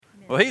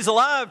Well, he's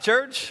alive,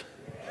 church.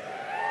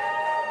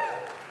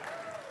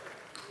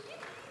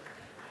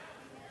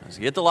 Let's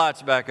get the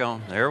lights back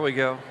on. There we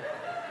go. It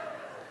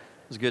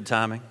was good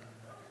timing.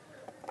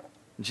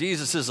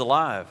 Jesus is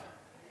alive.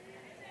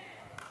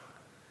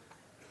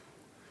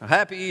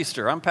 Happy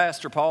Easter. I'm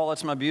Pastor Paul.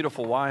 That's my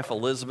beautiful wife,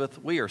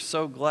 Elizabeth. We are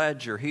so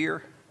glad you're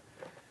here.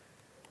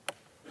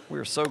 We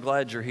are so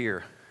glad you're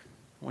here.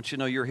 I want you to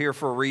know you're here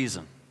for a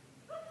reason.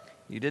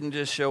 You didn't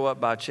just show up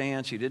by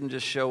chance. You didn't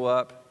just show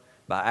up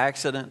by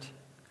accident.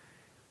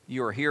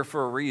 You are here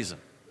for a reason.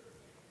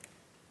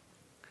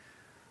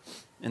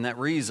 And that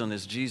reason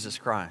is Jesus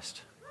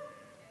Christ.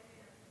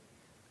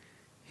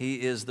 He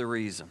is the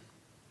reason.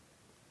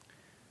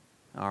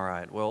 All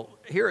right. Well,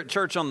 here at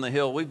Church on the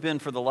Hill, we've been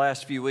for the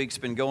last few weeks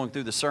been going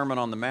through the Sermon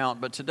on the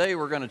Mount, but today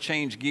we're going to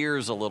change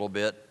gears a little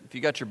bit. If you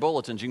got your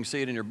bulletins, you can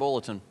see it in your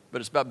bulletin, but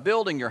it's about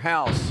building your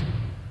house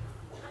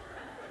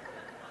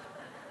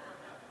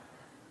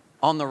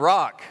on the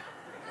rock.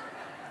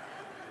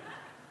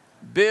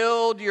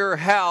 Build your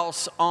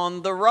house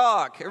on the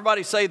rock.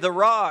 Everybody say the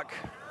rock.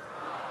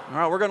 All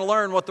right, we're going to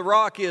learn what the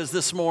rock is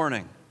this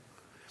morning.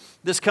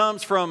 This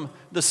comes from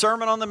the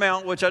Sermon on the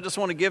Mount, which I just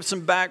want to give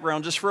some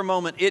background just for a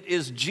moment. It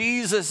is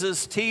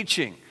Jesus'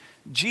 teaching.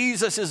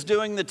 Jesus is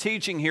doing the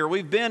teaching here.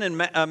 We've been in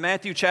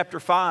Matthew chapter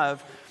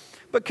 5,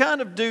 but kind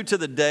of due to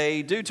the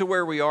day, due to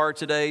where we are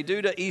today,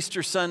 due to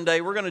Easter Sunday,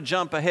 we're going to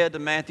jump ahead to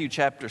Matthew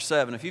chapter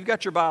 7. If you've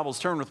got your Bibles,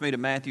 turn with me to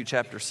Matthew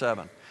chapter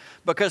 7.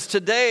 Because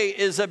today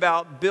is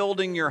about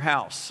building your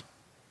house.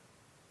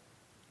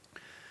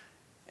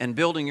 And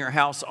building your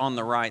house on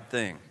the right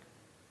thing.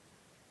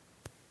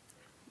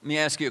 Let me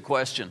ask you a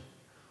question.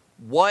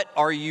 What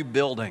are you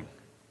building?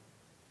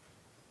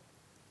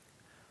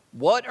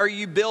 What are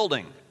you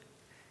building?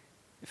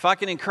 If I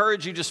can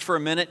encourage you just for a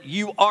minute,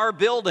 you are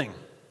building.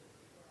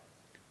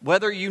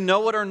 Whether you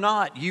know it or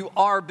not, you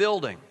are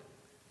building.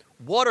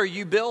 What are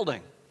you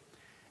building?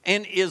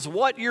 And is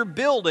what you're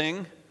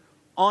building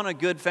on a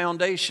good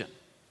foundation?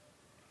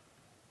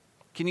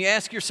 Can you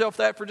ask yourself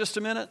that for just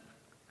a minute?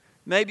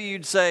 Maybe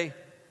you'd say,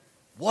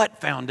 what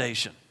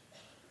foundation?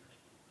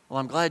 Well,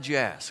 I'm glad you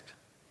asked.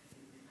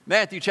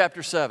 Matthew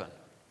chapter 7.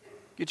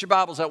 Get your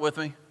Bibles out with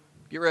me.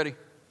 Get ready.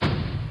 All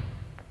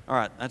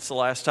right, that's the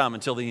last time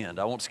until the end.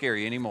 I won't scare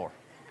you anymore.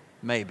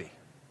 Maybe.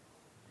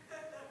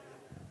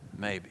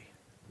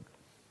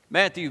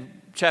 Matthew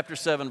chapter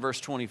 7, verse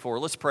 24.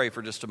 Let's pray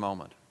for just a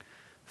moment.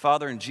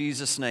 Father, in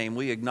Jesus' name,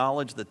 we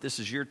acknowledge that this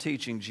is your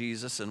teaching,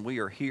 Jesus, and we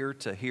are here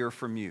to hear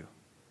from you.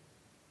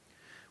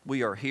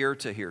 We are here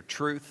to hear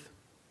truth.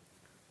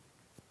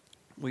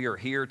 We are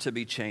here to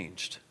be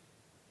changed.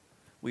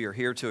 We are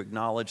here to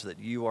acknowledge that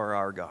you are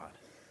our God.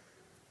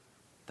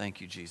 Thank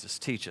you, Jesus.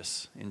 Teach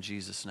us in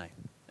Jesus' name.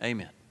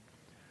 Amen.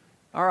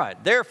 All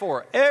right.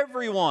 Therefore,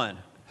 everyone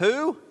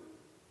who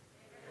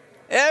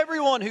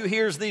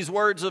hears these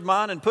words of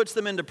mine and puts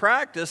them into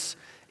practice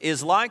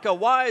is like a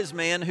wise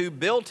man who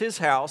built his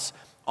house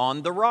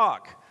on the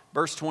rock.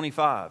 Verse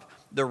 25.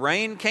 The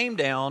rain came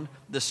down,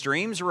 the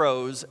streams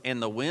rose, and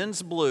the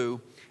winds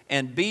blew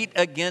and beat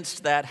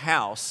against that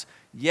house,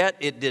 yet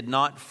it did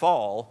not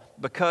fall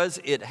because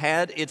it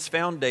had its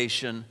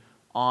foundation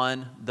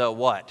on the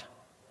what?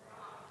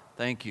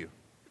 Thank you.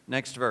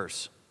 Next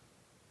verse.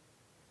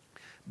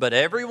 But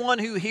everyone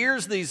who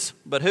hears these,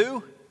 but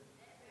who?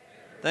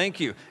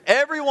 Thank you.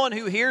 Everyone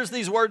who hears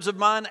these words of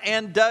mine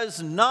and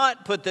does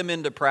not put them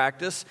into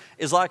practice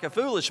is like a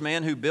foolish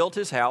man who built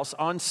his house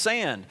on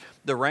sand.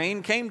 The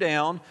rain came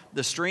down,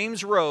 the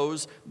streams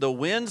rose, the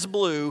winds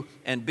blew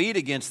and beat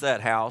against that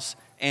house,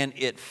 and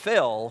it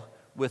fell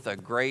with a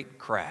great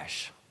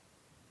crash.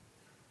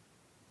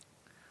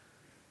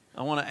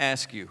 I want to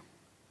ask you,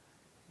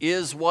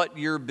 is what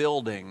you're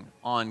building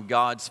on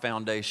God's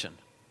foundation?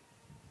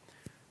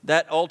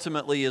 That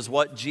ultimately is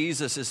what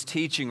Jesus is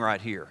teaching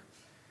right here.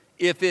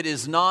 If it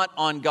is not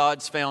on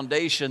God's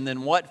foundation,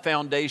 then what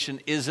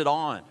foundation is it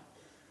on?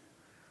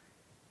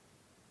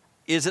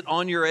 Is it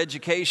on your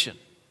education?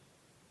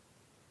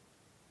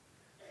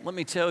 Let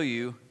me tell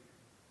you,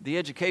 the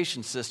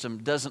education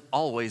system doesn't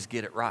always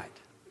get it right.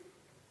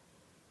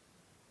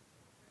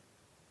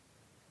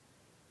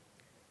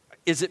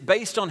 Is it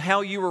based on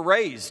how you were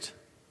raised?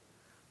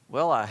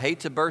 Well, I hate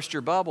to burst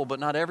your bubble,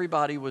 but not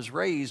everybody was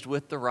raised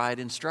with the right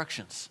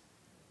instructions.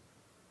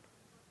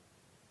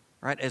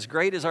 Right? As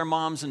great as our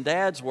moms and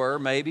dads were,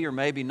 maybe or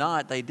maybe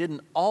not, they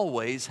didn't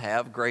always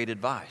have great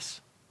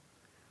advice.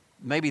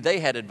 Maybe they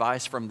had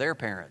advice from their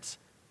parents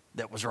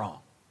that was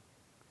wrong.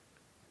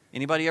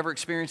 Anybody ever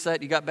experienced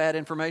that? You got bad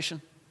information?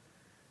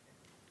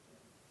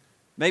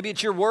 Maybe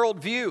it's your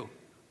worldview.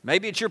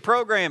 Maybe it's your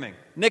programming.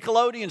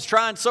 Nickelodeon's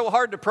trying so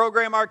hard to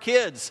program our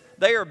kids.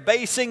 They are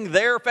basing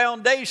their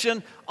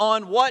foundation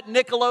on what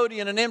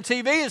Nickelodeon and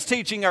MTV is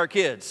teaching our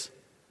kids.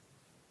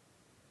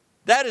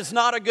 That is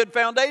not a good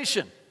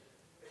foundation.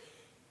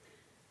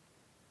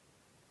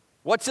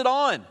 What's it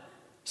on?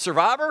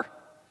 Survivor?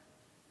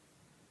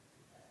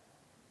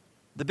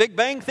 The Big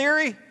Bang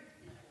Theory?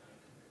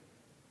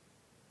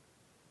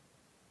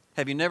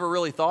 Have you never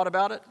really thought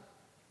about it?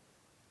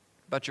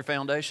 About your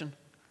foundation?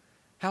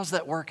 How's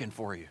that working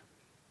for you?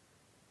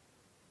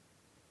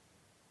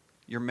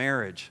 Your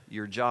marriage,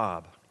 your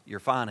job, your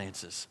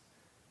finances,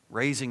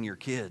 raising your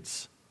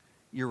kids,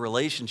 your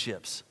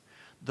relationships.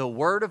 The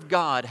Word of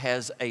God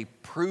has a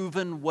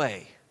proven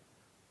way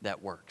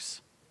that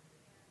works.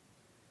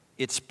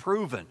 It's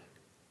proven.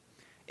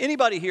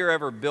 Anybody here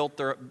ever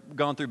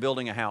gone through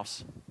building a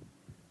house?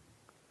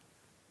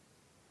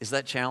 Is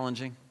that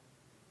challenging?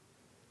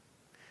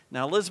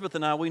 Now, Elizabeth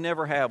and I, we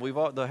never have.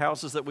 The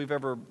houses that we've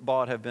ever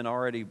bought have been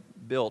already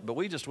built, but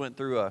we just went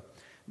through a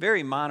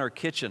very minor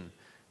kitchen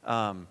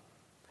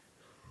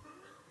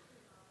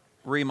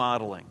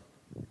remodeling.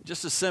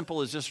 Just as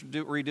simple as just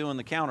redoing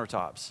the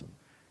countertops.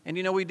 And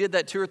you know, we did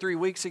that 2 or 3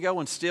 weeks ago,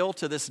 and still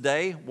to this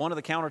day, one of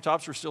the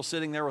countertops are still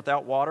sitting there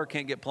without water,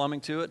 can't get plumbing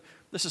to it.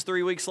 This is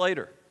 3 weeks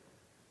later.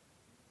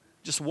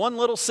 Just one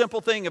little simple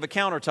thing of a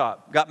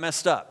countertop got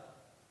messed up.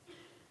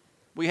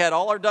 We had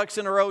all our ducks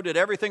in a row, did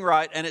everything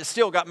right, and it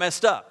still got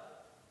messed up.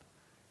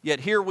 Yet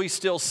here we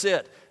still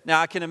sit.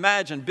 Now I can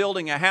imagine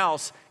building a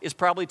house is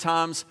probably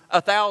times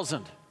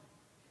 1,000.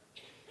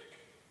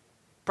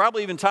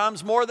 Probably even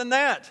times more than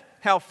that.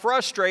 How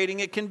frustrating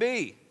it can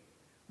be.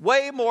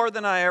 Way more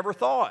than I ever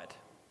thought.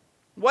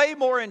 Way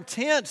more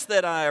intense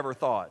than I ever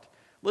thought.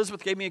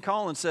 Elizabeth gave me a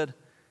call and said,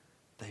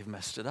 they've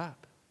messed it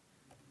up.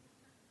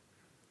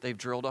 They've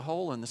drilled a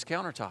hole in this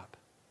countertop.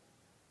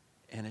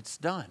 And it's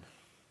done.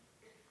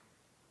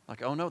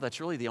 Like, oh no, that's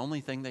really the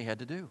only thing they had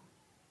to do.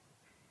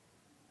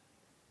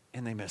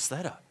 And they messed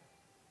that up.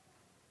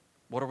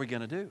 What are we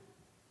going to do?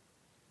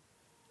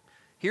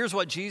 Here's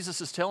what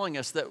Jesus is telling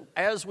us, that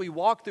as we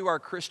walk through our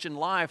Christian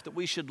life, that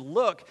we should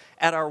look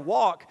at our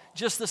walk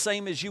just the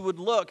same as you would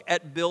look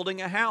at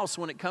building a house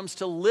when it comes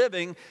to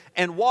living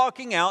and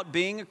walking out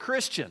being a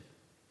Christian.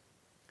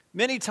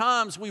 Many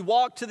times we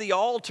walk to the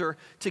altar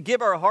to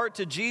give our heart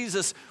to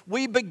Jesus.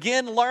 We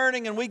begin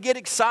learning and we get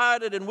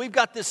excited and we've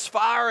got this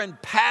fire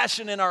and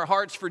passion in our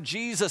hearts for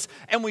Jesus,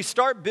 and we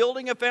start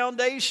building a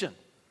foundation.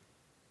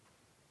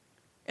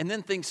 And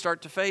then things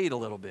start to fade a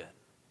little bit.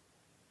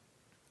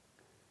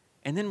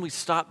 And then we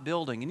stop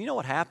building. And you know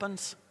what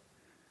happens?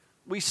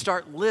 We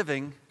start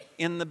living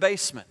in the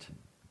basement.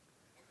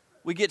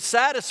 We get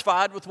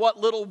satisfied with what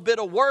little bit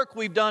of work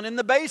we've done in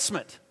the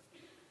basement.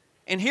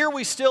 And here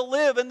we still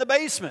live in the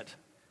basement.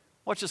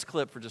 Watch this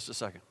clip for just a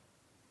second.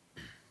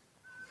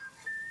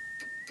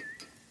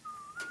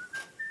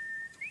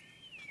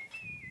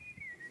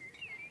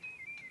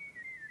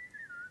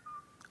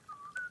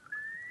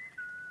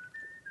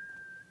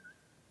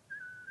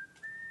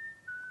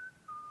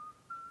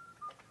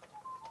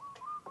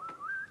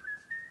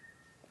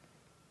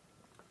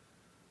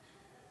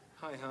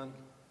 Hi, hon.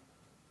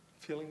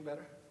 Feeling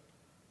better?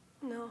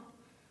 No.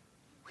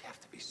 We have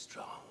to be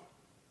strong.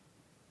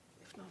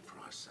 If not for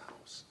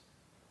ourselves,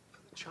 for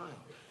the child.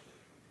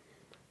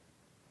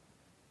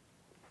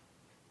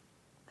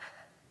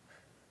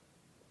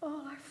 All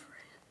our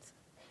friends.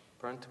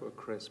 Burnt to a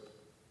crisp.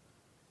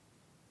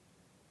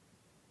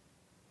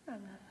 I'm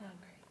not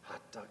hungry.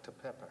 Hot Dr.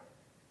 Pepper.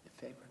 Your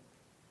favorite?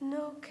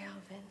 No,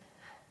 Calvin.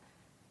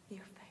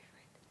 Your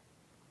favorite.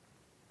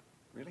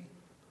 Really?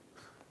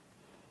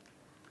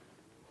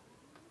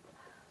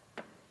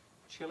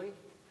 Chilly?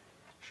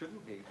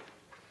 Shouldn't be.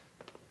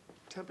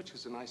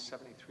 Temperature's a nice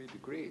 73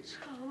 degrees.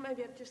 Oh,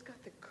 maybe I've just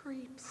got the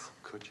creeps.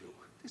 Could you?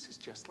 This is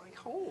just like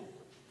home.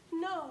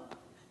 No.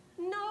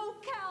 No,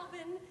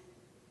 Calvin.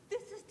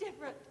 This is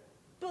different.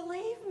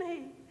 Believe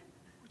me.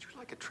 Would you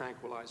like a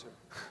tranquilizer?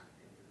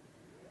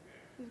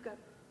 You've got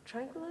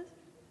tranquilizer?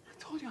 I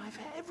told you I have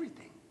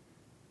everything.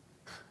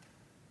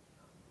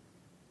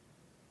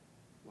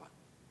 What?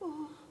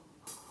 Oh.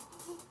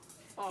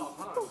 Oh,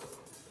 hon. Oh.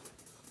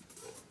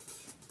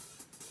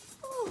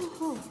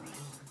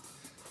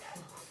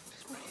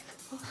 Just breathe.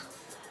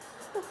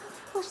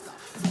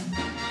 Stuff.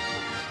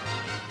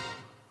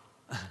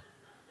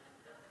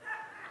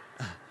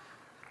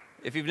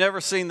 If you've never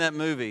seen that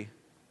movie,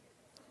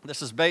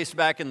 this is based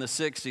back in the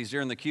 60s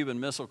during the Cuban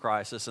Missile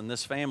Crisis, and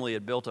this family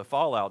had built a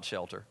fallout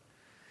shelter.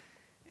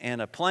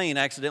 And a plane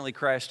accidentally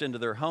crashed into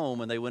their home,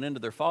 and they went into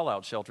their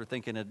fallout shelter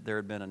thinking there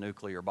had been a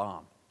nuclear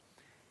bomb.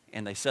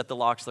 And they set the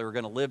locks. They were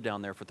going to live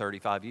down there for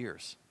 35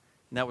 years.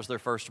 And that was their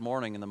first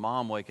morning, and the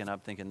mom waking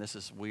up thinking, this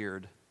is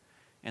weird.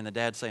 And the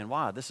dad saying,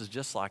 why? This is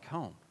just like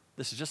home.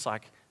 This is just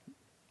like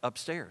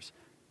upstairs.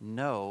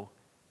 No,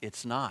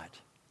 it's not.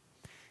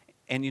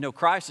 And you know,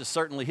 crisis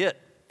certainly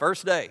hit.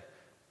 First day,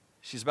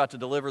 she's about to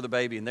deliver the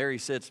baby, and there he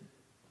sits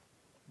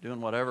doing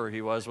whatever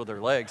he was with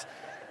her legs.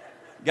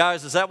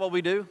 Guys, is that what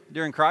we do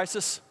during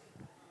crisis?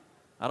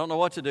 I don't know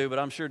what to do, but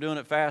I'm sure doing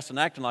it fast and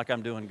acting like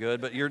I'm doing good,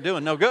 but you're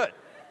doing no good.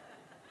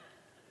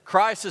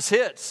 Crisis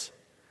hits.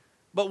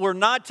 But we're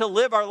not to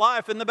live our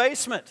life in the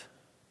basement.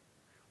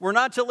 We're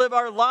not to live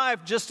our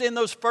life just in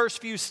those first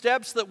few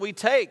steps that we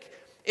take.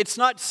 It's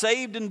not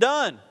saved and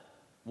done.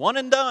 One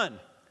and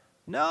done.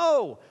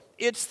 No,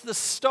 it's the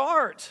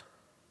start.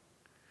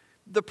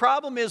 The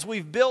problem is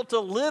we've built a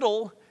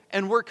little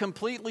and we're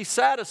completely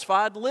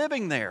satisfied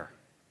living there,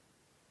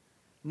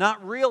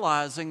 not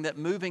realizing that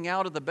moving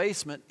out of the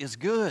basement is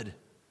good.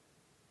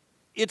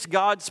 It's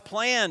God's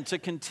plan to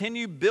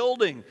continue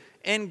building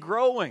and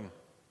growing.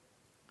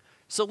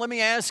 So let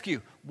me ask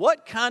you,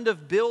 what kind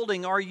of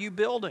building are you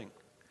building?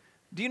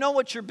 Do you know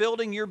what you're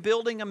building? You're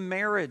building a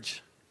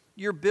marriage.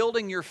 You're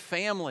building your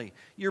family.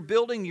 You're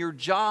building your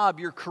job,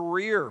 your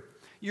career.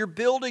 You're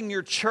building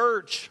your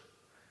church.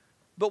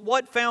 But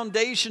what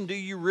foundation do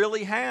you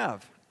really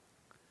have?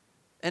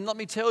 And let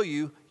me tell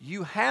you,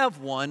 you have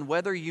one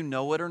whether you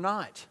know it or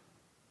not.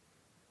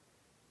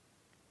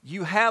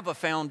 You have a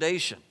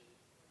foundation.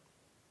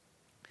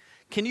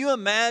 Can you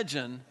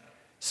imagine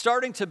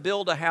starting to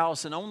build a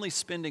house and only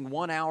spending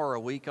 1 hour a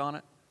week on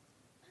it?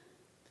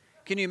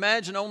 Can you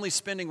imagine only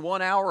spending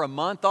 1 hour a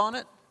month on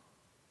it?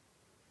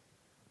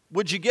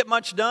 Would you get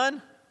much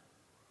done?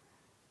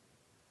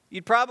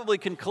 You'd probably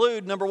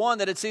conclude, number one,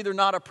 that it's either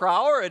not a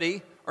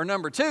priority, or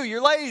number two,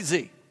 you're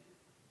lazy.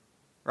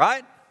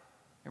 Right?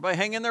 Everybody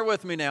hang in there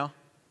with me now.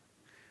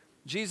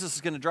 Jesus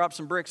is going to drop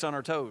some bricks on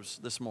our toes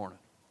this morning.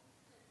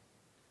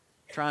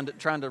 Trying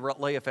to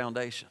lay a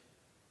foundation.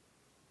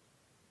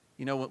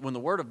 You know, when the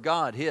Word of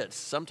God hits,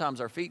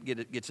 sometimes our feet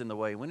gets in the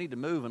way. We need to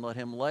move and let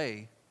Him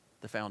lay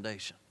the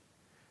foundation.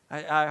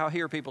 I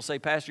hear people say,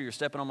 Pastor, you're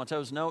stepping on my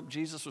toes. No,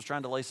 Jesus was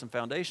trying to lay some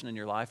foundation in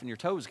your life and your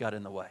toes got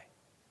in the way.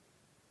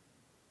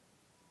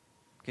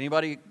 Can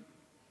anybody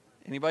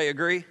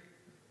agree?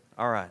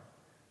 All right.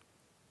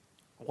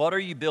 What are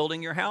you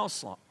building your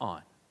house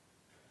on?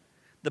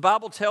 The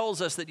Bible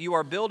tells us that you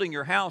are building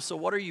your house, so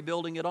what are you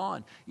building it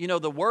on? You know,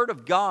 the Word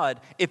of God,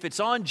 if it's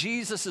on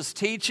Jesus'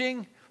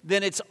 teaching,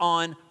 then it's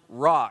on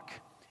rock.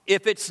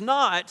 If it's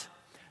not,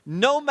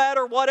 no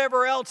matter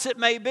whatever else it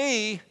may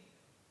be,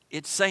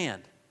 it's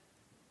sand.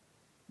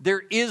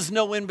 There is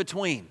no in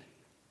between.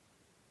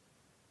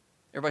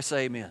 Everybody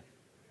say amen.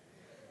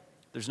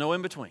 There's no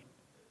in between.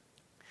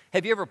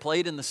 Have you ever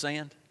played in the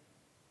sand?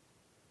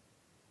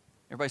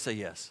 Everybody say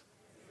yes.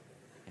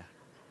 Yeah.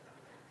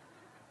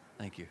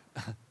 Thank you.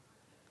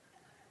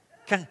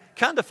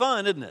 Kind of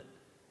fun, isn't it?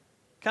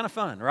 Kind of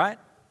fun, right?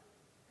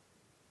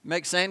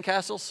 Make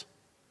sandcastles?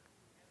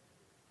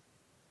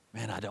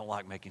 Man, I don't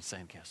like making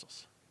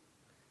sandcastles.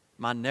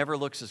 Mine never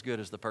looks as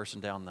good as the person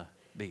down the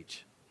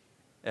beach,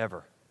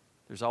 ever.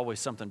 There's always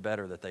something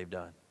better that they've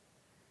done.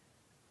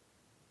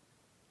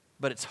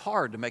 But it's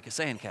hard to make a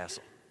sandcastle.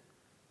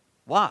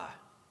 Why?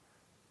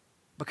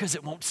 Because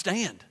it won't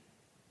stand.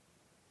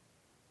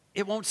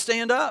 It won't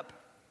stand up.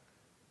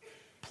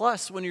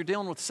 Plus, when you're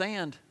dealing with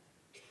sand,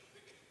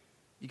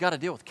 you got to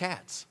deal with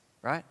cats,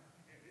 right?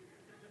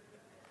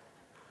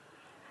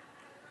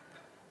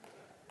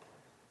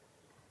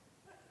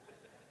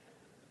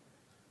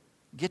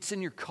 Gets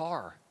in your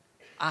car.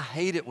 I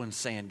hate it when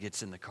sand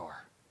gets in the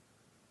car.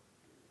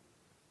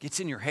 Gets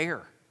in your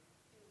hair.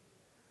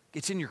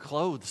 Gets in your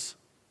clothes.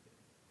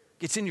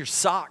 Gets in your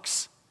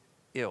socks.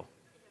 Ew.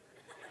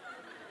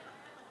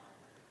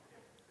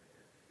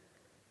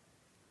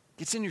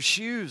 Gets in your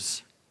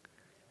shoes.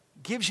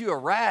 Gives you a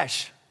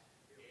rash.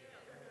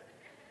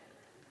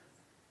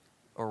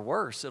 Or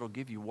worse, it'll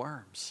give you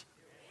worms.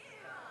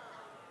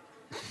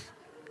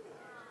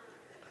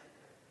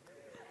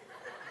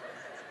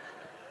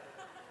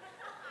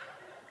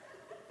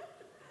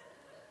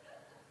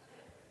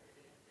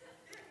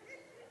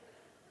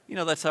 You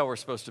know, that's how we're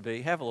supposed to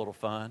be. Have a little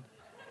fun.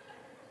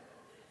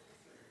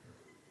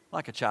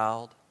 Like a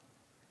child.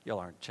 Y'all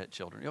aren't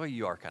children. Oh,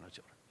 you are kind of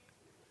children.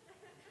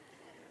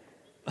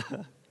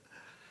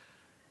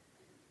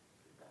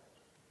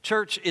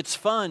 Church, it's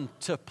fun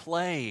to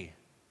play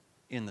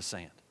in the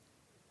sand,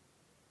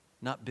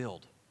 not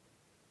build.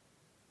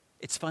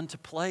 It's fun to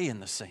play in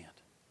the sand,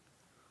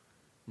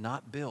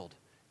 not build.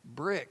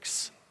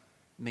 Bricks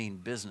mean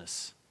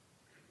business.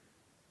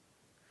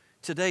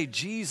 Today,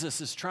 Jesus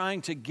is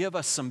trying to give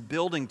us some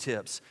building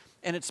tips,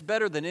 and it's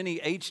better than any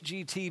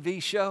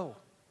HGTV show.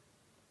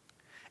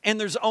 And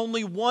there's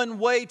only one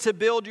way to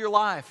build your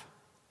life,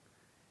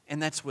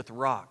 and that's with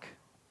rock.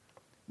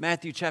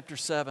 Matthew chapter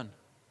 7,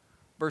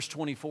 verse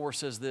 24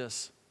 says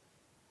this.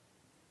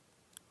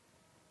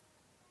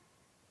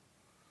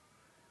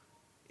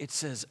 It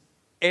says,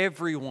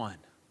 everyone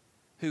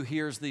who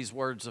hears these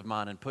words of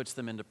mine and puts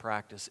them into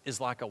practice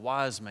is like a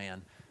wise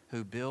man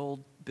who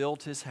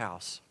built his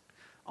house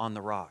on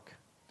the rock.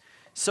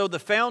 So the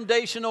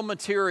foundational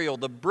material,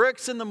 the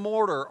bricks and the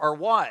mortar are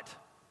what?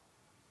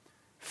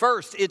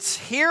 First, it's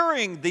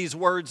hearing these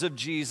words of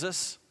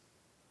Jesus.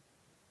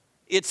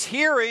 It's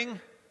hearing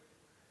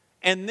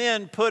and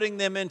then putting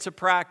them into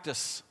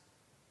practice.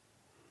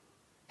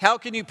 How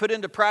can you put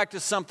into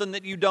practice something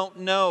that you don't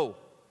know?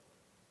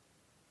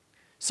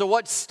 So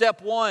what's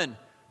step one?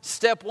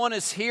 Step one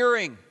is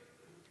hearing.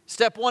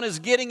 Step one is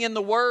getting in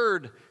the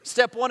Word.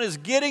 Step one is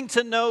getting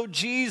to know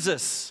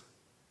Jesus.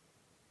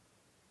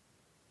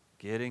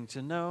 Getting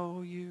to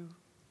know you.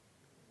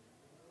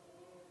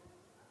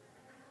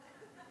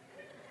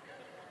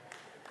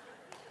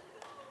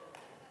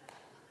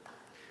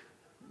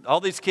 All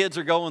these kids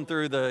are going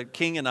through the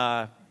King and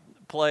I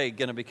play,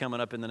 going to be coming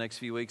up in the next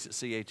few weeks at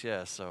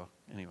CHS. So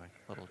anyway,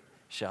 a little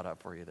shout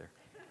out for you there.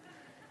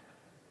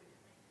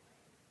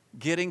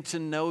 Getting to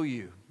know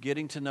you,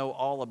 getting to know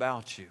all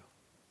about you.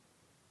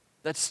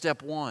 That's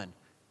step one.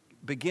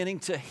 Beginning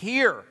to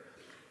hear.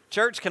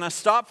 Church, can I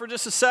stop for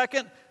just a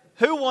second?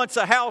 Who wants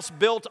a house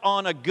built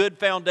on a good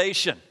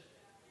foundation?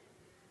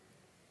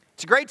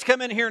 It's great to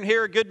come in here and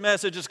hear a good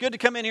message. It's good to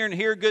come in here and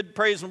hear good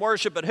praise and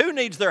worship, but who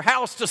needs their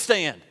house to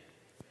stand?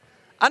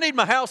 I need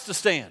my house to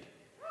stand.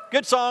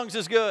 Good songs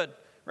is good.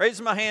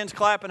 Raising my hands,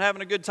 clapping,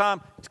 having a good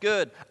time, it's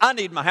good. I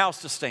need my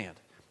house to stand.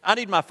 I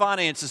need my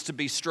finances to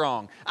be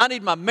strong. I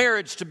need my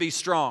marriage to be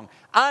strong.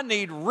 I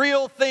need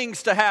real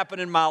things to happen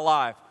in my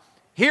life.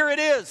 Here it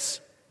is.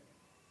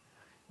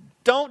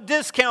 Don't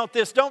discount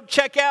this. Don't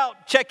check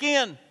out. Check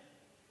in.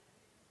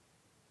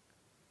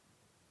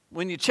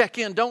 When you check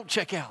in, don't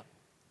check out.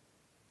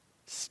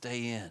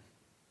 Stay in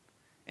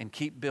and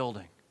keep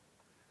building.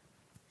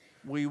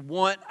 We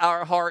want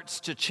our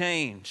hearts to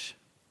change.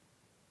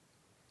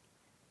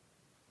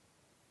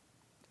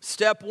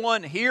 Step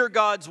one, hear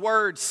God's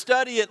word,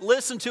 study it,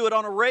 listen to it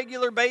on a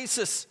regular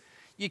basis.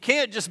 You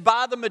can't just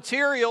buy the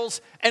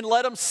materials and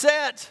let them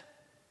set.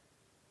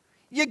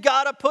 You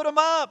got to put them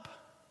up.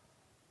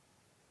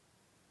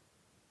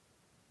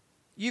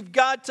 You've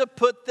got to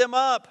put them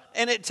up,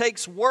 and it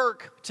takes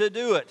work to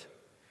do it.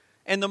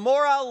 And the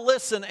more I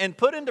listen and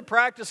put into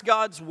practice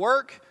God's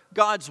work,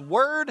 God's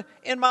word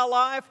in my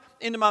life,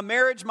 into my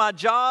marriage, my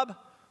job,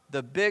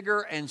 the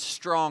bigger and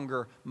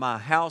stronger my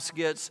house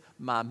gets,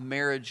 my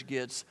marriage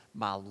gets,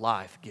 my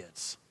life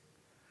gets.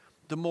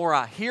 The more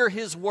I hear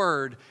His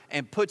word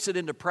and puts it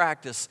into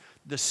practice,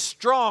 the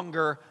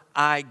stronger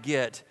I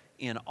get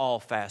in all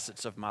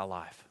facets of my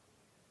life.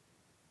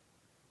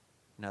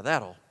 Now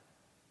that'll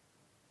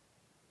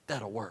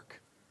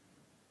work.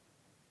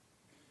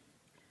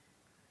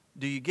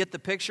 Do you get the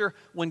picture?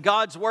 When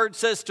God's word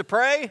says to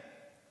pray,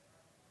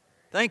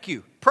 thank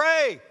you,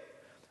 pray.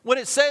 When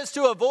it says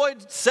to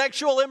avoid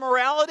sexual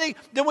immorality,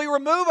 then we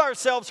remove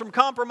ourselves from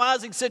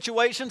compromising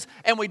situations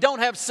and we don't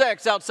have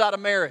sex outside of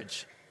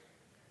marriage.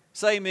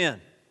 Say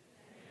amen.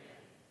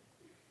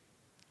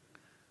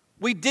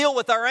 We deal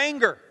with our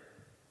anger.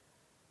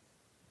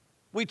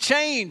 We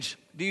change.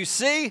 Do you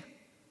see?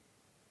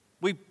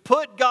 We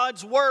put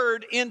God's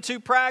word into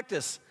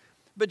practice.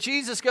 But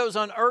Jesus goes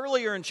on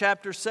earlier in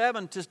chapter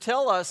 7 to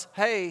tell us,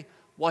 hey,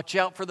 watch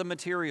out for the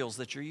materials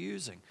that you're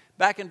using.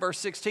 Back in verse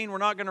 16, we're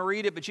not going to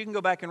read it, but you can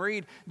go back and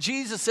read.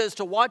 Jesus says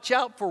to watch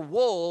out for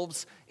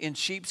wolves in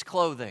sheep's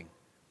clothing.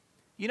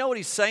 You know what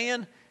He's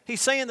saying?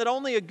 He's saying that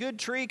only a good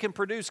tree can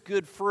produce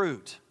good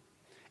fruit.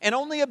 And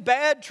only a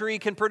bad tree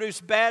can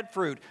produce bad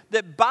fruit.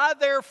 That by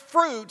their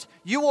fruit,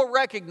 you will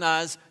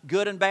recognize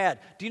good and bad.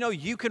 Do you know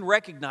you can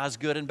recognize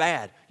good and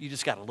bad? You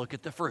just got to look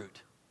at the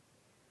fruit.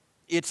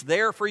 It's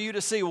there for you to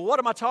see. Well, what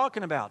am I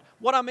talking about?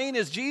 What I mean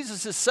is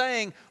Jesus is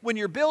saying when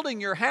you're building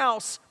your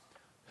house,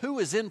 who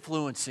is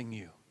influencing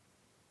you?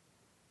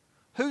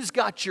 Who's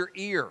got your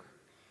ear?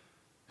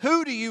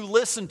 Who do you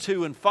listen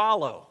to and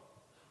follow?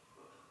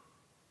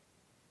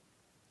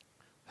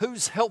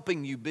 Who's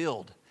helping you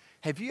build?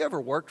 Have you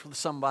ever worked with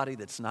somebody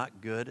that's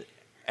not good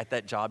at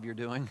that job you're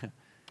doing?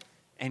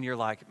 And you're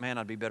like, man,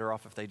 I'd be better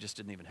off if they just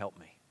didn't even help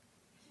me.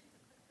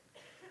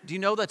 Do you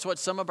know that's what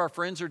some of our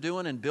friends are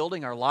doing in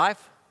building our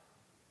life?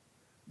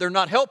 They're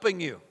not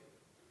helping you.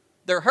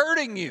 They're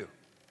hurting you.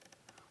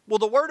 Well,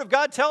 the Word of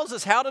God tells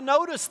us how to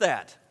notice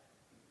that.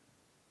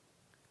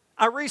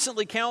 I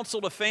recently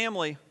counseled a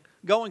family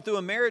going through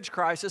a marriage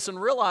crisis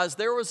and realized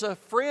there was a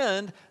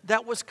friend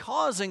that was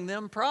causing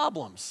them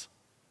problems.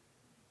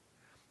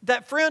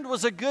 That friend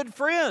was a good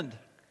friend.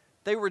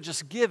 They were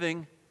just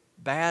giving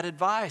bad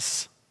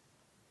advice.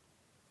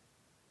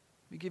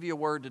 Let me give you a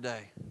word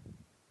today.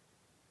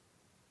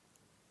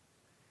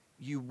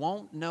 You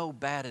won't know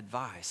bad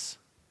advice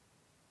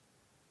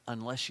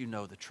unless you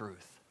know the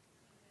truth.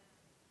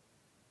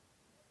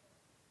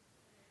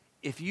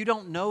 If you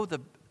don't know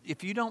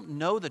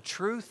the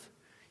truth,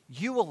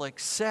 you will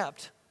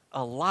accept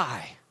a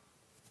lie.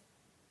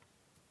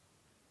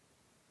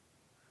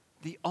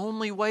 The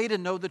only way to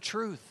know the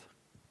truth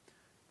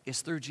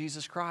is through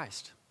Jesus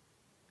Christ.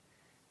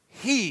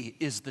 He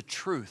is the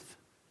truth.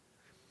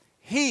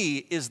 He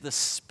is the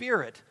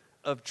Spirit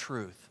of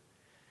truth.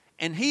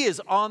 And He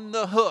is on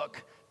the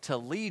hook to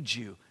lead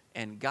you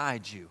and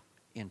guide you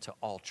into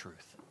all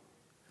truth.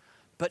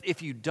 But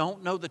if you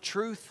don't know the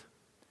truth,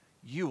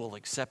 you will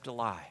accept a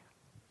lie.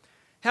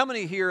 How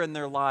many here in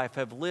their life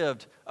have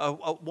lived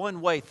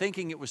one way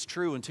thinking it was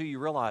true until you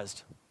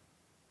realized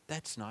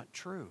that's not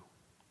true?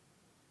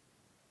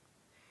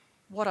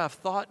 What I've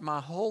thought my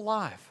whole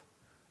life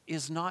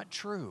is not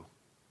true.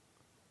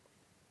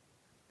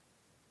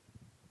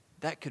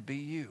 That could be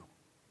you.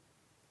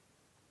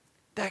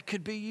 That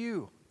could be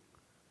you.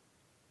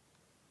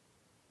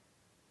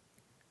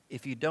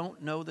 If you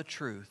don't know the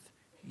truth,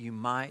 you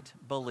might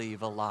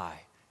believe a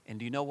lie. And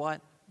do you know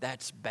what?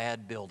 That's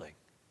bad building.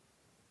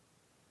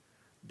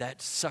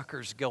 That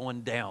sucker's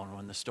going down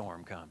when the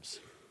storm comes.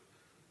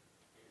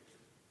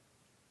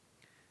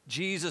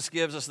 Jesus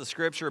gives us the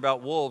scripture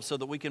about wolves so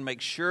that we can make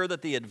sure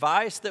that the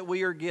advice that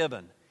we are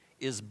given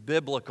is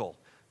biblical,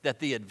 that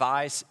the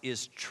advice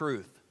is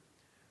truth.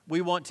 We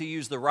want to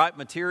use the right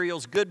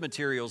materials, good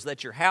materials,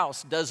 that your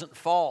house doesn't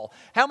fall.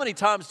 How many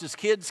times does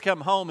kids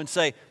come home and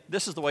say,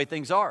 this is the way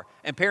things are?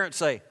 And parents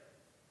say,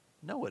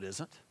 no, it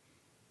isn't.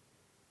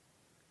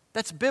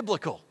 That's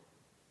biblical.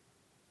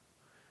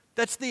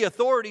 That's the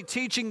authority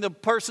teaching the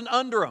person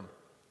under them.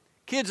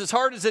 Kids, as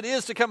hard as it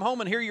is to come home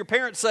and hear your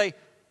parents say,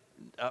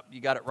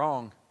 you got it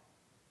wrong.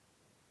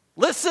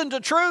 Listen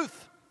to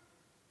truth.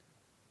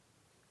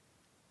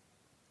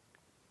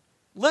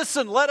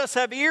 Listen, let us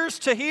have ears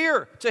to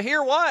hear. To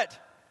hear what?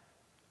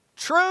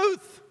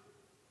 Truth.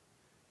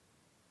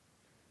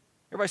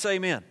 Everybody say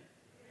amen.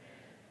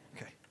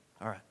 Okay,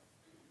 all right.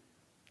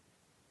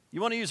 You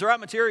want to use the right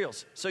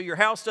materials so your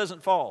house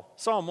doesn't fall.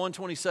 Psalm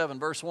 127,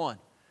 verse 1.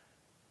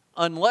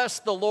 Unless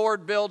the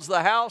Lord builds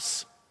the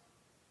house,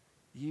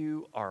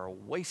 you are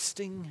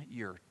wasting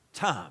your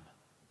time.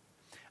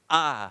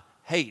 I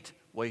hate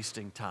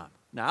wasting time.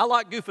 Now, I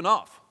like goofing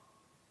off.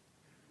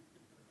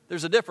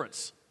 There's a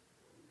difference.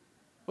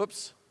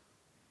 Whoops.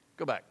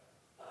 Go back.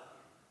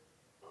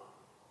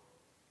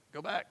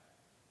 Go back.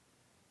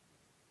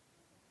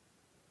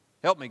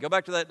 Help me. Go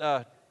back to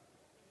that.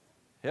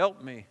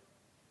 Help me.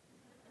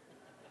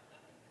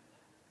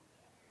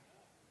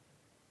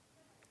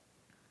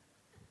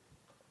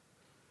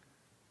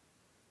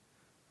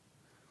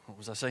 What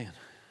was I saying?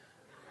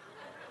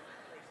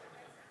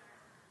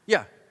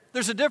 Yeah,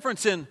 there's a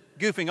difference in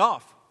goofing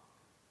off.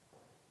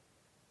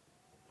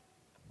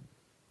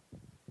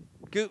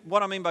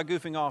 What I mean by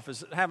goofing off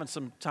is having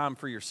some time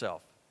for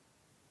yourself.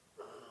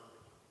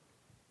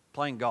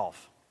 Playing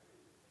golf.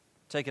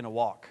 Taking a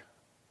walk.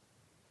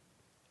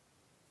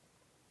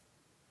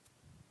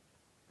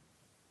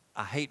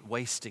 I hate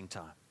wasting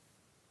time.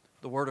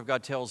 The Word of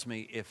God tells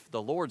me if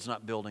the Lord's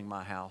not building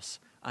my house,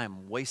 I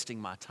am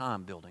wasting my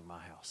time building my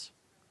house.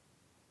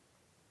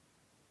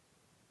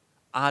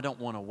 I don't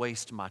want to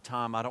waste my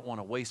time. I don't want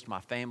to waste my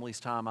family's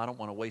time. I don't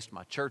want to waste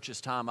my church's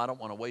time. I don't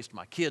want to waste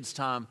my kids'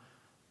 time.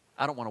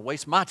 I don't want to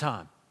waste my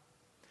time.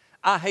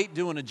 I hate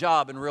doing a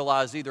job and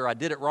realize either I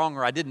did it wrong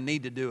or I didn't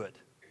need to do it.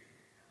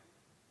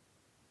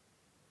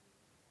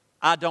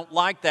 I don't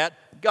like that.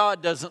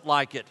 God doesn't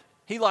like it.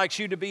 He likes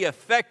you to be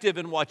effective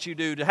in what you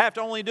do, to have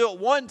to only do it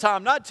one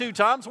time, not two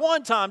times,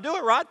 one time. Do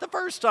it right the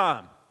first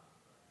time.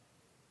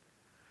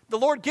 The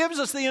Lord gives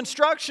us the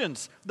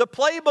instructions, the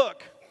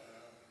playbook.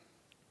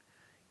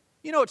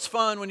 You know, it's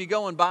fun when you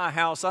go and buy a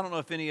house. I don't know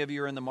if any of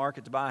you are in the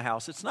market to buy a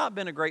house. It's not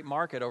been a great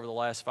market over the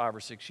last 5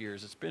 or 6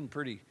 years. It's been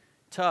pretty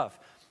tough.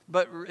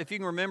 But if you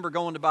can remember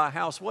going to buy a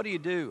house, what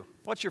do?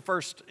 What's your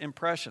first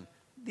impression?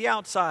 The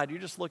outside, you're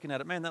just looking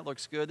at it. Man, that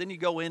looks good. Then you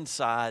go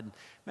inside.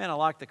 Man, I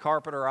like the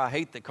carpet, or I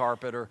hate the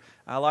carpet, or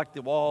I like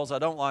the walls, I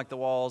don't like the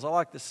walls. I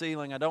like the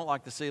ceiling, I don't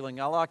like the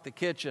ceiling. I like the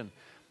kitchen.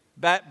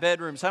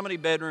 Bedrooms, how many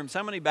bedrooms?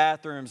 How many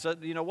bathrooms?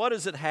 What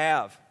does it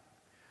have?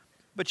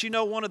 But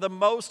one of the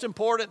most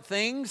important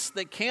things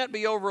that can't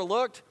be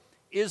overlooked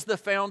is the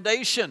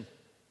foundation.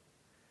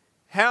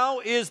 How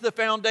is the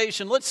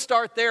foundation? Let's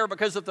start there,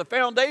 because if the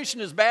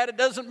foundation is bad, it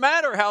doesn't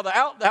matter how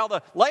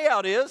the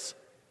layout is.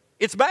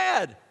 It's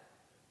bad.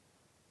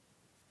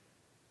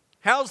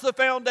 How's the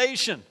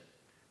foundation?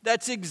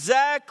 That's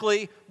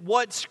exactly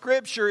what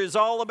Scripture is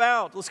all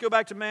about. Let's go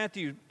back to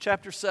Matthew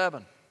chapter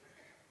 7.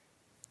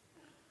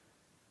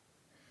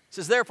 It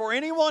says, therefore,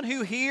 anyone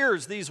who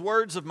hears these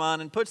words of mine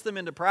and puts them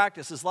into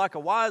practice is like a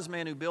wise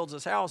man who builds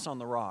his house on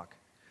the rock.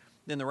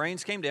 Then the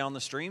rains came down,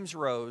 the streams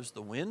rose,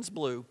 the winds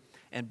blew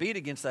and beat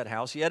against that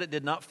house, yet it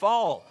did not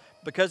fall,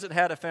 because it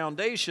had a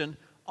foundation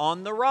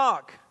on the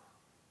rock.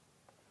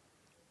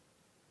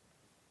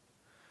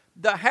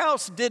 The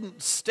house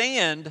didn't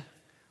stand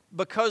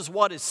because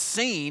what is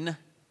seen.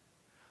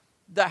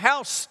 The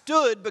house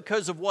stood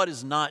because of what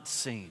is not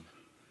seen.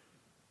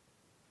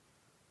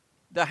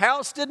 The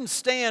house didn't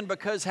stand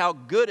because how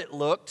good it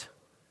looked.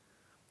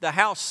 The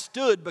house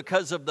stood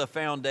because of the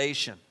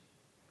foundation.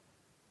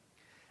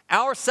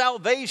 Our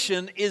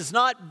salvation is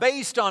not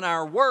based on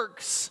our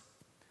works.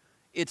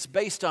 It's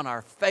based on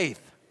our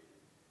faith.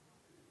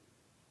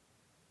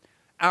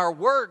 Our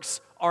works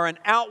are an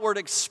outward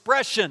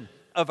expression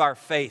of our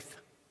faith.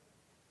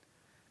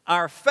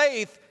 Our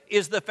faith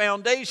is the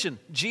foundation,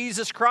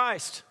 Jesus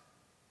Christ.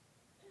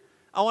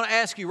 I want to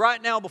ask you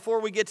right now, before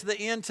we get to the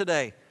end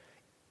today,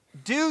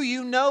 do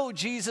you know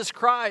Jesus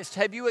Christ?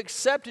 Have you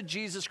accepted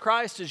Jesus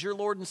Christ as your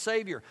Lord and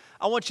Savior?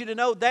 I want you to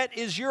know that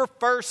is your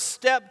first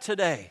step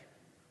today.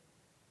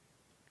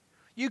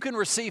 You can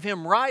receive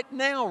Him right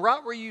now,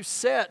 right where you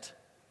sit. It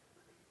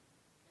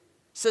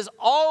says,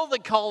 all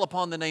that call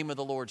upon the name of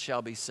the Lord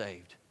shall be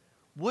saved.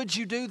 Would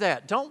you do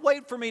that? Don't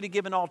wait for me to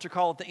give an altar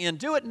call at the end.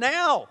 Do it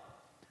now.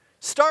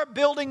 Start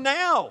building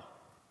now.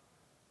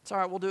 It's all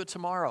right, we'll do it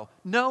tomorrow.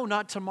 No,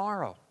 not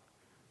tomorrow.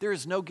 There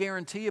is no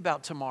guarantee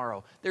about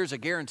tomorrow. There's a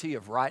guarantee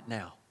of right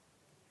now.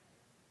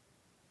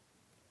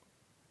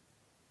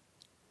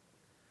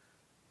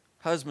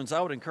 Husbands,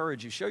 I would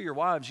encourage you, show your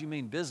wives you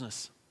mean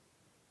business.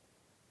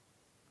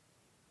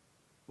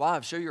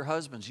 Wives, show your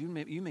husbands you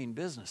mean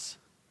business.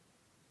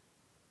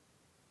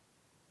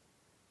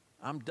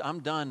 I'm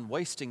done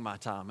wasting my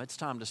time. It's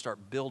time to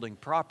start building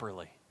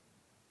properly.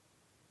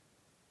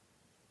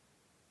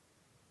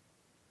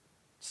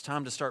 It's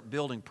time to start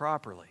building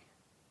properly.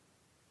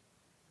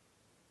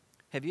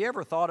 Have you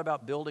ever thought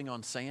about building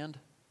on sand?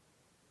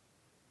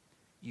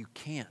 You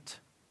can't.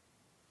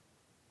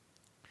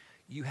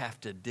 You have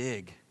to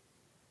dig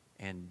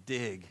and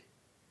dig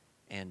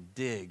and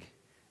dig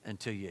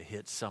until you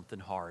hit something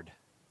hard.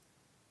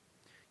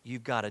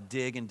 You've got to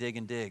dig and dig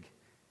and dig.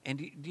 And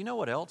do you know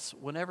what else?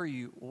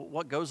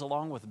 What goes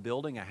along with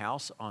building a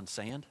house on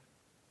sand?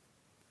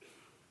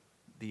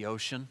 The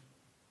ocean,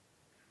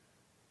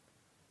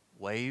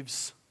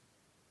 waves,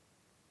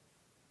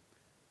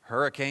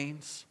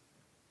 hurricanes,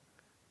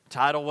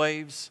 tidal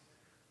waves,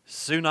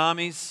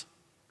 tsunamis.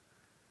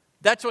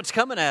 That's what's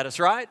coming at us,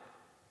 right?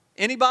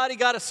 Anybody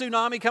got a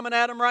tsunami coming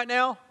at them right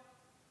now?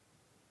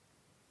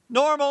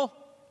 Normal.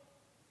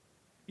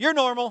 You're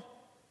normal.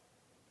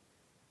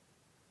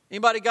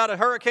 Anybody got a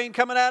hurricane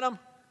coming at them?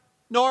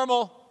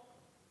 Normal.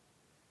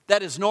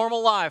 That is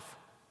normal life.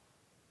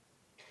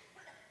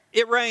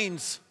 It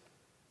rains.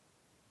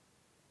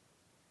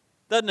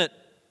 Doesn't it?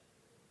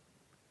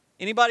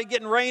 Anybody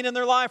getting rain in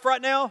their life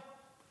right now?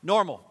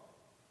 Normal.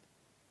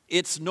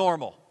 It's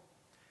normal.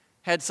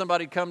 Had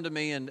somebody come to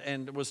me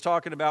and was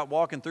talking about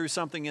walking through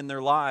something in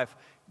their life.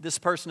 This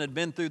person had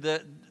been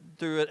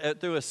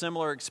through a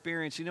similar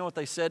experience. You know what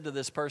they said to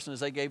this person as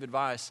they gave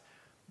advice?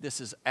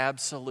 This is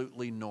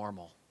absolutely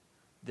normal.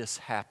 This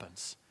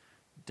happens.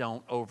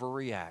 Don't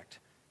overreact.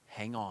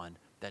 Hang on.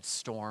 That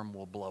storm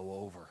will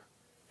blow over.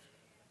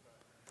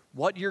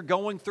 What you're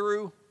going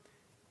through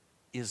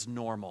is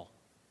normal.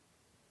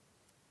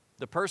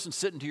 The person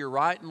sitting to your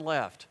right and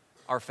left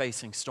are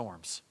facing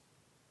storms.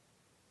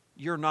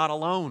 You're not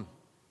alone.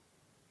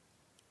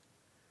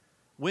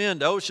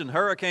 Wind, ocean,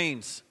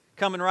 hurricanes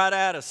coming right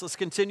at us. Let's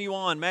continue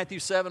on. Matthew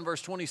 7,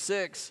 verse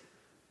 26.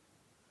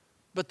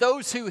 But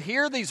those who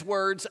hear these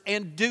words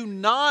and do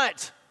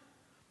not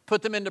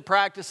put them into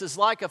practice is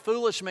like a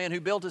foolish man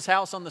who built his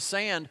house on the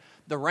sand.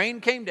 The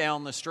rain came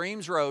down, the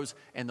streams rose,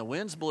 and the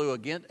winds blew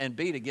again and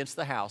beat against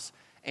the house,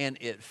 and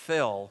it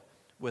fell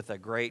with a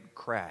great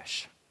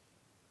crash.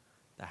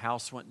 The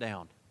house went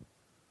down.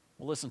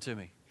 Well, listen to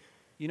me.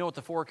 You know what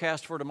the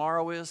forecast for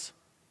tomorrow is?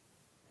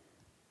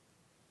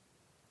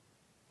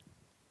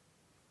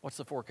 What's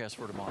the forecast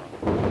for tomorrow?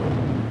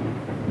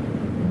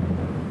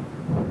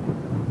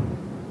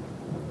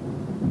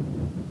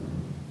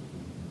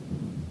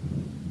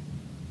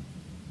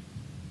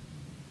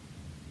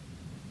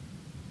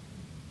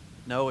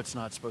 No, it's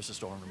not supposed to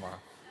storm tomorrow.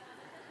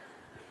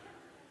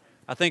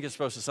 I think it's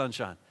supposed to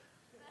sunshine.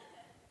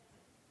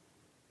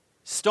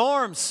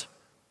 Storms.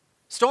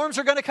 Storms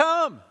are going to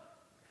come.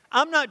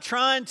 I'm not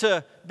trying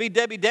to be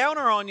Debbie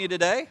Downer on you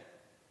today.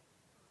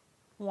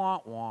 Wah,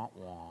 wah,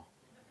 wah.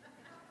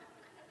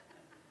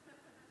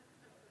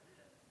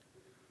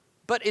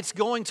 But it's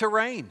going to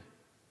rain.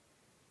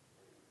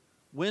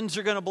 Winds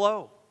are going to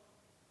blow.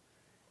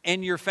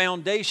 And your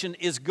foundation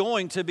is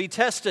going to be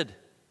tested.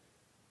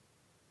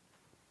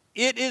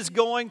 It is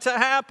going to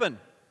happen.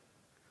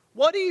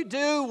 What do you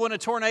do when a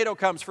tornado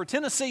comes? For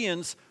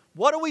Tennesseans,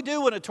 what do we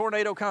do when a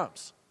tornado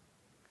comes?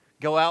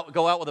 Go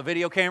out with a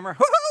video camera.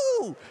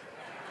 Woo-hoo!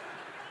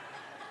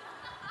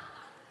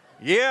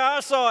 Yeah,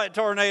 I saw a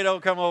tornado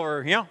come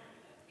over. Yeah.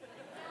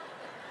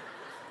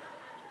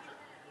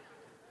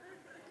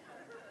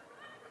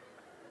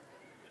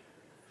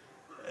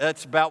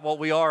 That's about what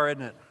we are,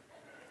 isn't it?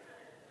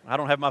 I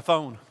don't have my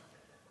phone.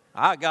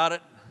 I got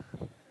it.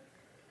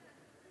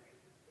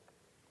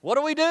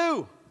 What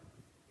do?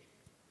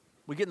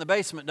 We get in the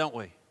basement, don't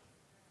we?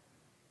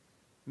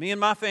 Me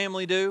and my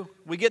family do.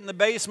 We get in the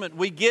basement.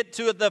 We get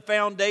to the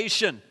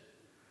foundation.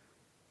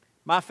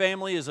 My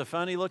family is a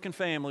funny-looking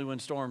family when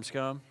storms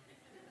come.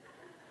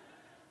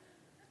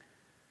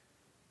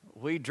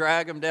 We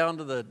drag him down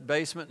to the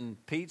basement,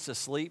 and Pete's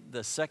asleep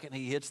the second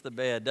he hits the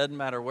bed. Doesn't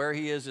matter where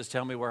he is, just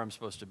tell me where I'm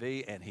supposed to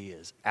be, and he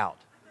is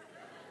out.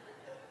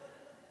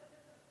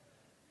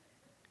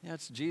 Yeah,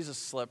 Jesus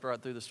slept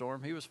right through the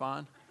storm. He was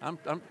fine.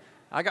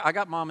 I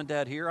got mom and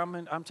dad here.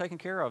 I'm taken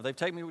care of. They've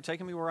taken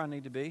me where I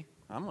need to be.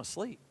 I'm going to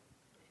sleep.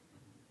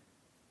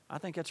 I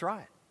think that's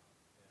right.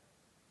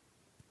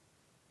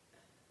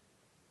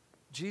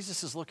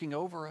 Jesus is looking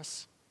over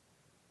us.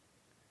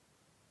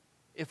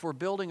 If we're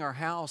building our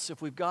house, if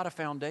we've got a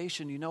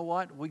foundation, you know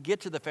what? We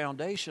get to the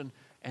foundation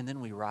and then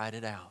we ride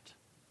it out.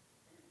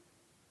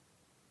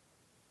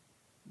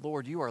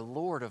 Lord, you are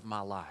Lord of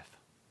my life,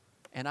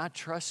 and I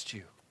trust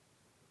you.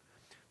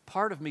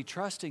 Part of me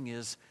trusting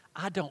is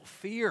I don't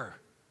fear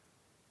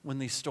when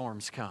these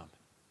storms come.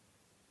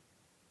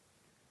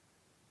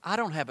 I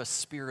don't have a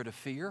spirit of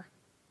fear.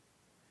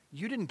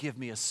 You didn't give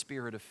me a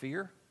spirit of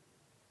fear.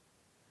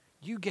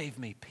 You gave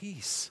me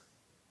peace.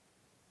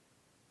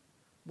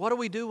 What do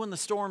we do when the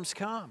storms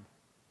come?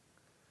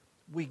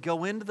 We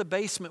go into the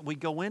basement. We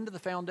go into the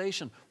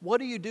foundation. What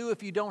do you do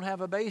if you don't have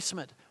a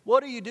basement?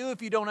 What do you do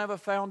if you don't have a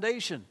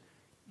foundation?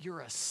 You're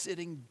a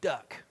sitting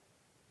duck.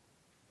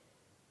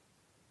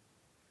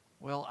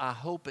 Well, I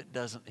hope it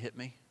doesn't hit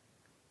me.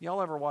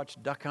 Y'all ever watch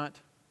Duck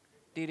Hunt?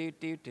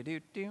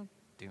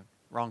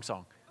 Wrong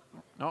song.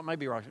 No, it may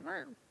be wrong.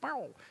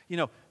 You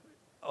know,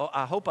 Oh,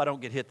 I hope I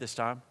don't get hit this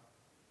time.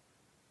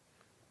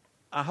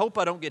 I hope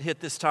I don't get hit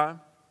this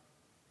time.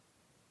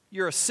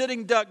 You're a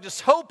sitting duck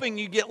just hoping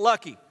you get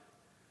lucky.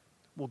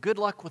 Well, good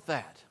luck with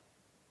that.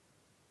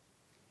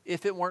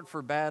 If it weren't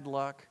for bad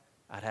luck,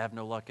 I'd have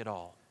no luck at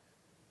all.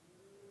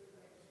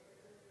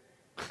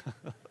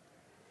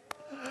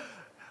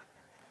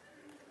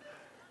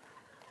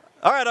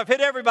 All right, I've hit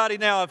everybody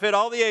now. I've hit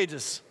all the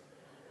ages.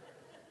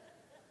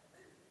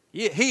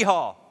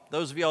 Hee-haw,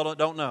 those of y'all that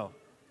don't know.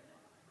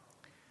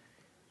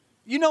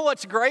 You know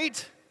what's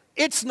great?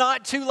 It's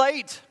not too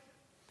late.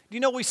 You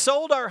know, we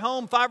sold our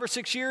home 5 or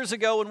 6 years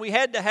ago, and we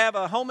had to have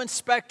a home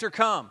inspector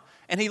come.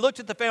 And he looked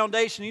at the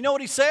foundation. You know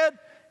what he said?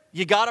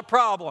 You got a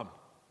problem.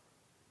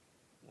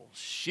 Well,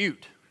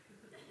 shoot.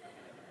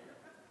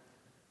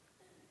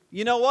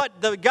 You know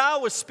what? The guy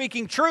was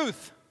speaking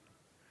truth.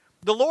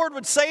 The Lord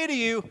would say to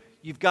you,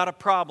 you've got a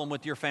problem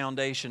with your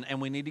foundation,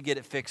 and we need to get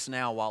it fixed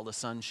now while the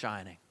sun's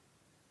shining.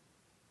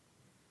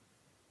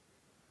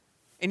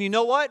 And you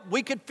know what?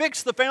 We could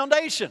fix the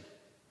foundation.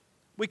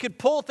 We could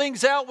pull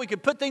things out. We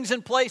could put things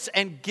in place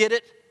and get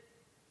it,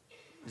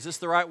 is this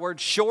the right word?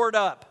 Shored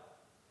up.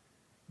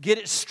 Get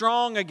it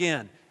strong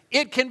again.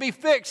 It can be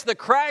fixed. The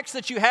cracks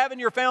that you have in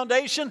your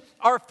foundation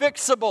are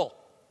fixable.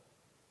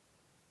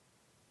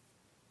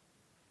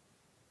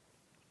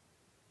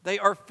 They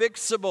are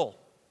fixable.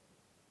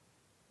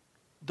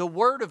 The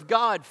Word of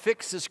God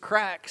fixes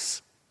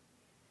cracks.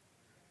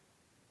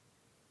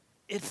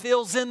 It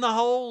fills in the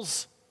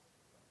holes.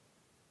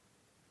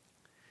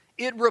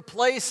 It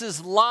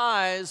replaces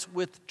lies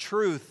with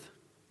truth.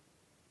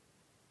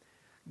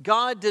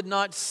 God did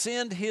not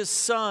send His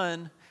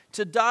Son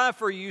to die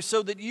for you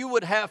so that you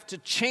would have to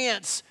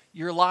chance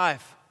your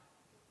life,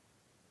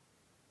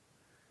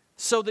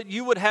 so that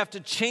you would have to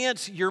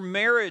chance your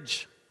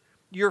marriage,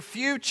 your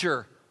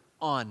future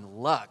on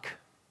luck.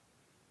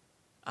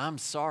 I'm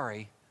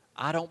sorry,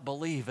 I don't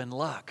believe in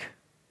luck.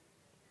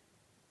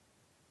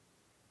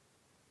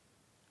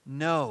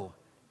 No,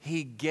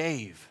 He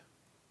gave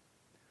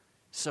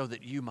so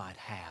that you might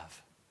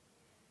have.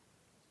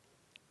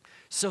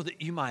 So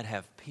that you might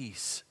have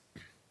peace,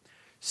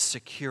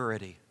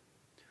 security,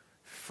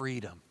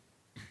 freedom,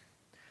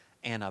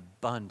 and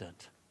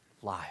abundant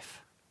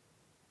life.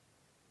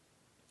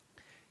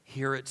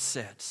 Here it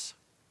sits.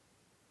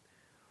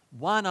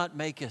 Why not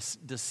make a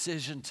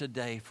decision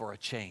today for a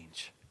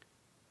change?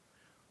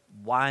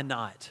 Why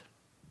not?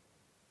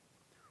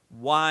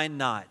 Why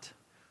not?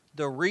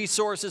 The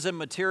resources and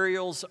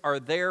materials are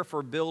there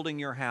for building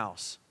your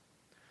house.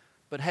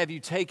 But have you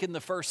taken the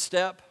first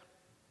step?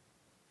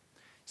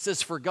 It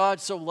says, for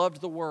God so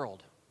loved the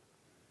world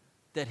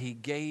that He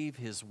gave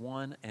His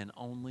one and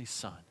only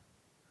Son,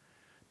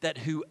 that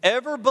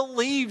whoever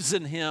believes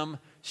in Him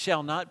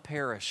shall not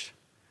perish,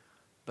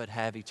 but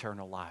have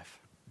eternal life.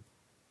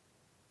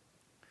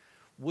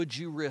 Would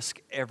you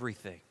risk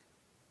everything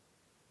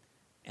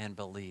and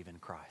believe in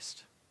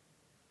Christ?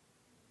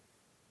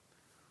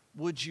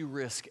 Would you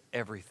risk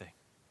everything?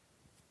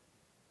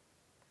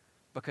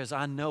 Because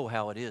I know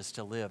how it is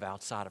to live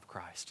outside of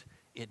Christ.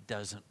 It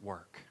doesn't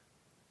work.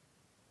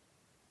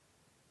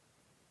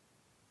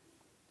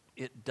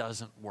 It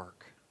doesn't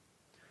work.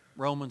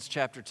 Romans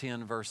chapter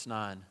 10, verse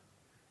 9,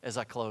 as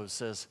I close,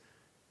 says,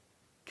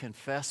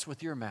 confess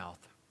with your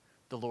mouth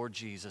the Lord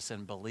Jesus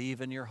and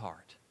believe in your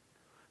heart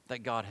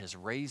that God has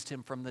raised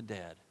Him from the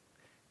dead,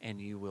 and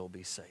you will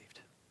be saved.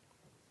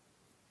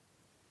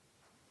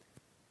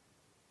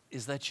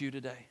 Is that you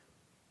today?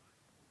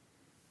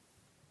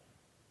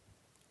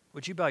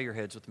 Would you bow your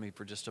heads with me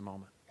for just a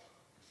moment?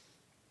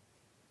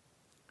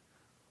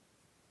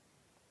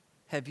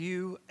 Have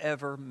you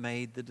ever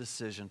made the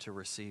decision to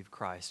receive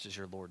Christ as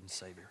your Lord and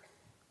Savior?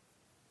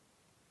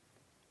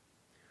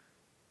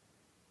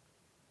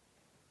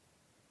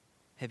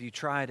 Have you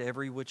tried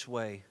every which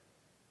way,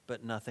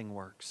 but nothing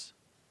works?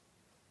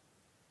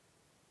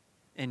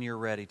 And you're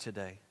ready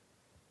today.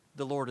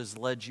 The Lord has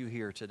led you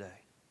here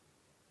today.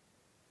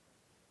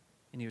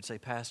 And you would say,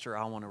 Pastor,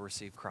 I want to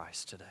receive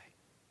Christ today.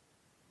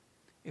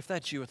 If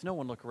that's you, with no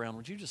one look around,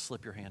 would you just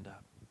slip your hand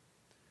up?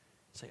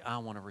 Say, I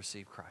want to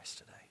receive Christ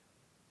today.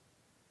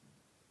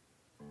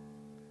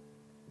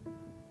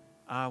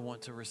 I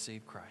want to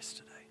receive Christ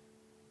today.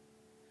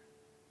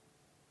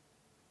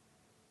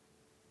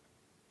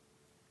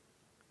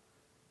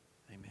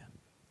 Amen.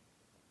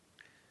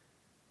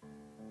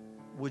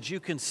 Would you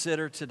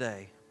consider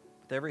today,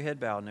 with every head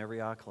bowed and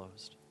every eye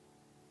closed,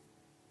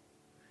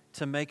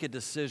 to make a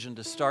decision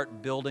to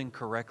start building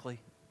correctly?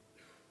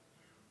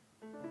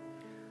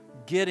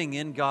 Getting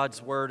in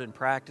God's Word and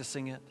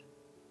practicing it.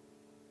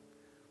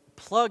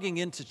 Plugging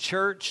into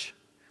church,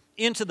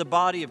 into the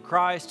body of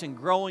Christ, and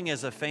growing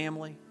as a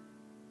family.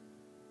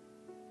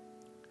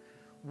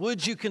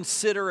 Would you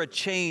consider a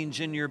change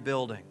in your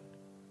building?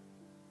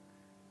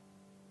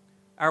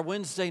 Our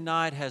Wednesday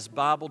night has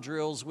Bible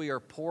drills. We are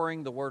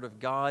pouring the Word of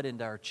God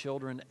into our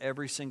children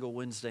every single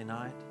Wednesday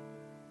night.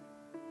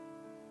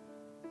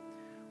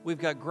 We've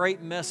got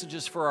great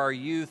messages for our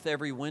youth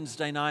every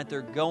Wednesday night.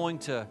 They're going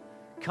to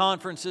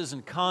conferences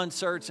and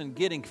concerts and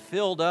getting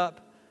filled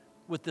up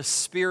with the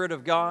Spirit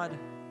of God.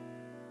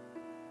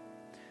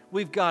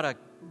 We've got a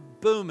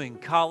booming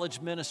college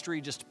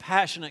ministry, just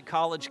passionate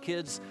college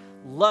kids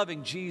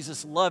loving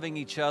Jesus, loving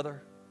each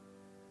other.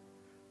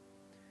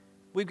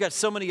 We've got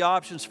so many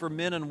options for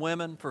men and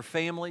women, for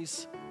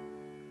families.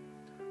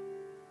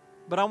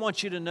 But I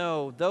want you to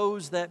know,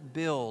 those that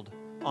build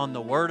on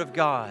the Word of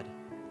God,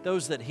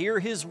 those that hear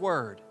His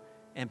Word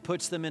and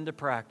puts them into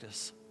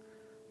practice,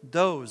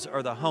 those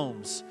are the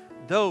homes,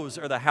 those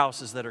are the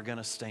houses that are going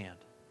to stand.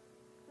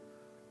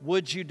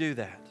 Would you do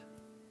that?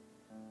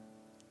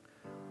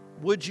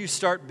 Would you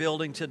start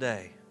building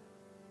today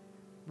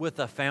with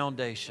a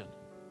foundation,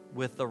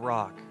 with the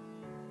rock,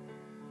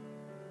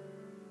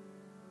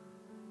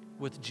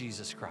 with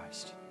Jesus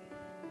Christ?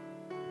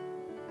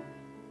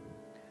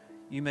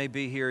 You may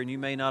be here and you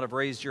may not have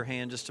raised your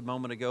hand just a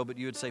moment ago, but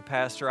you would say,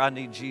 Pastor, I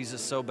need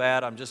Jesus so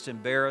bad, I'm just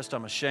embarrassed,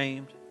 I'm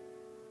ashamed.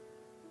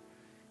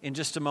 In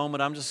just a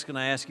moment, I'm just going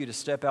to ask you to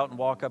step out and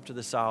walk up to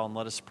this aisle and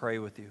let us pray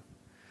with you.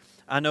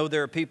 I know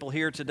there are people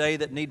here today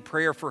that need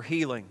prayer for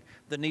healing,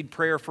 that need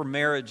prayer for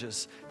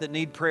marriages, that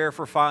need prayer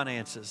for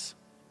finances.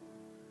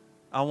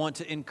 I want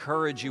to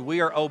encourage you. We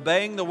are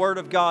obeying the Word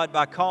of God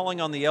by calling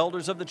on the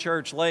elders of the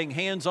church, laying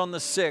hands on the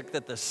sick,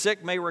 that the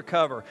sick may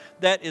recover.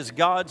 That is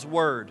God's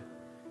Word.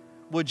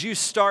 Would you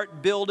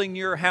start building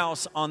your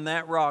house on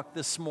that rock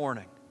this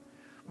morning?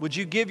 Would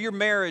you give your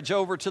marriage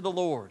over to the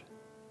Lord?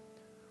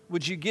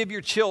 Would you give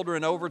your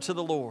children over to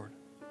the Lord?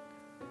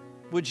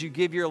 Would you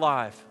give your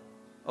life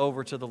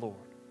over to the Lord?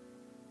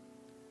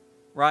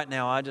 Right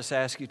now, I just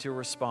ask you to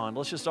respond.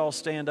 Let's just all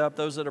stand up,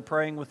 those that are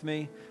praying with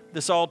me.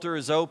 This altar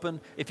is open.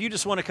 If you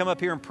just want to come up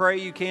here and pray,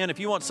 you can. If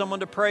you want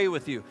someone to pray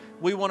with you,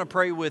 we want to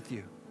pray with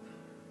you.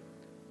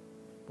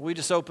 We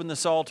just open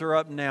this altar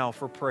up now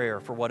for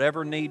prayer, for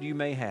whatever need you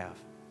may have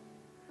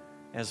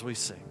as we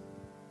sing.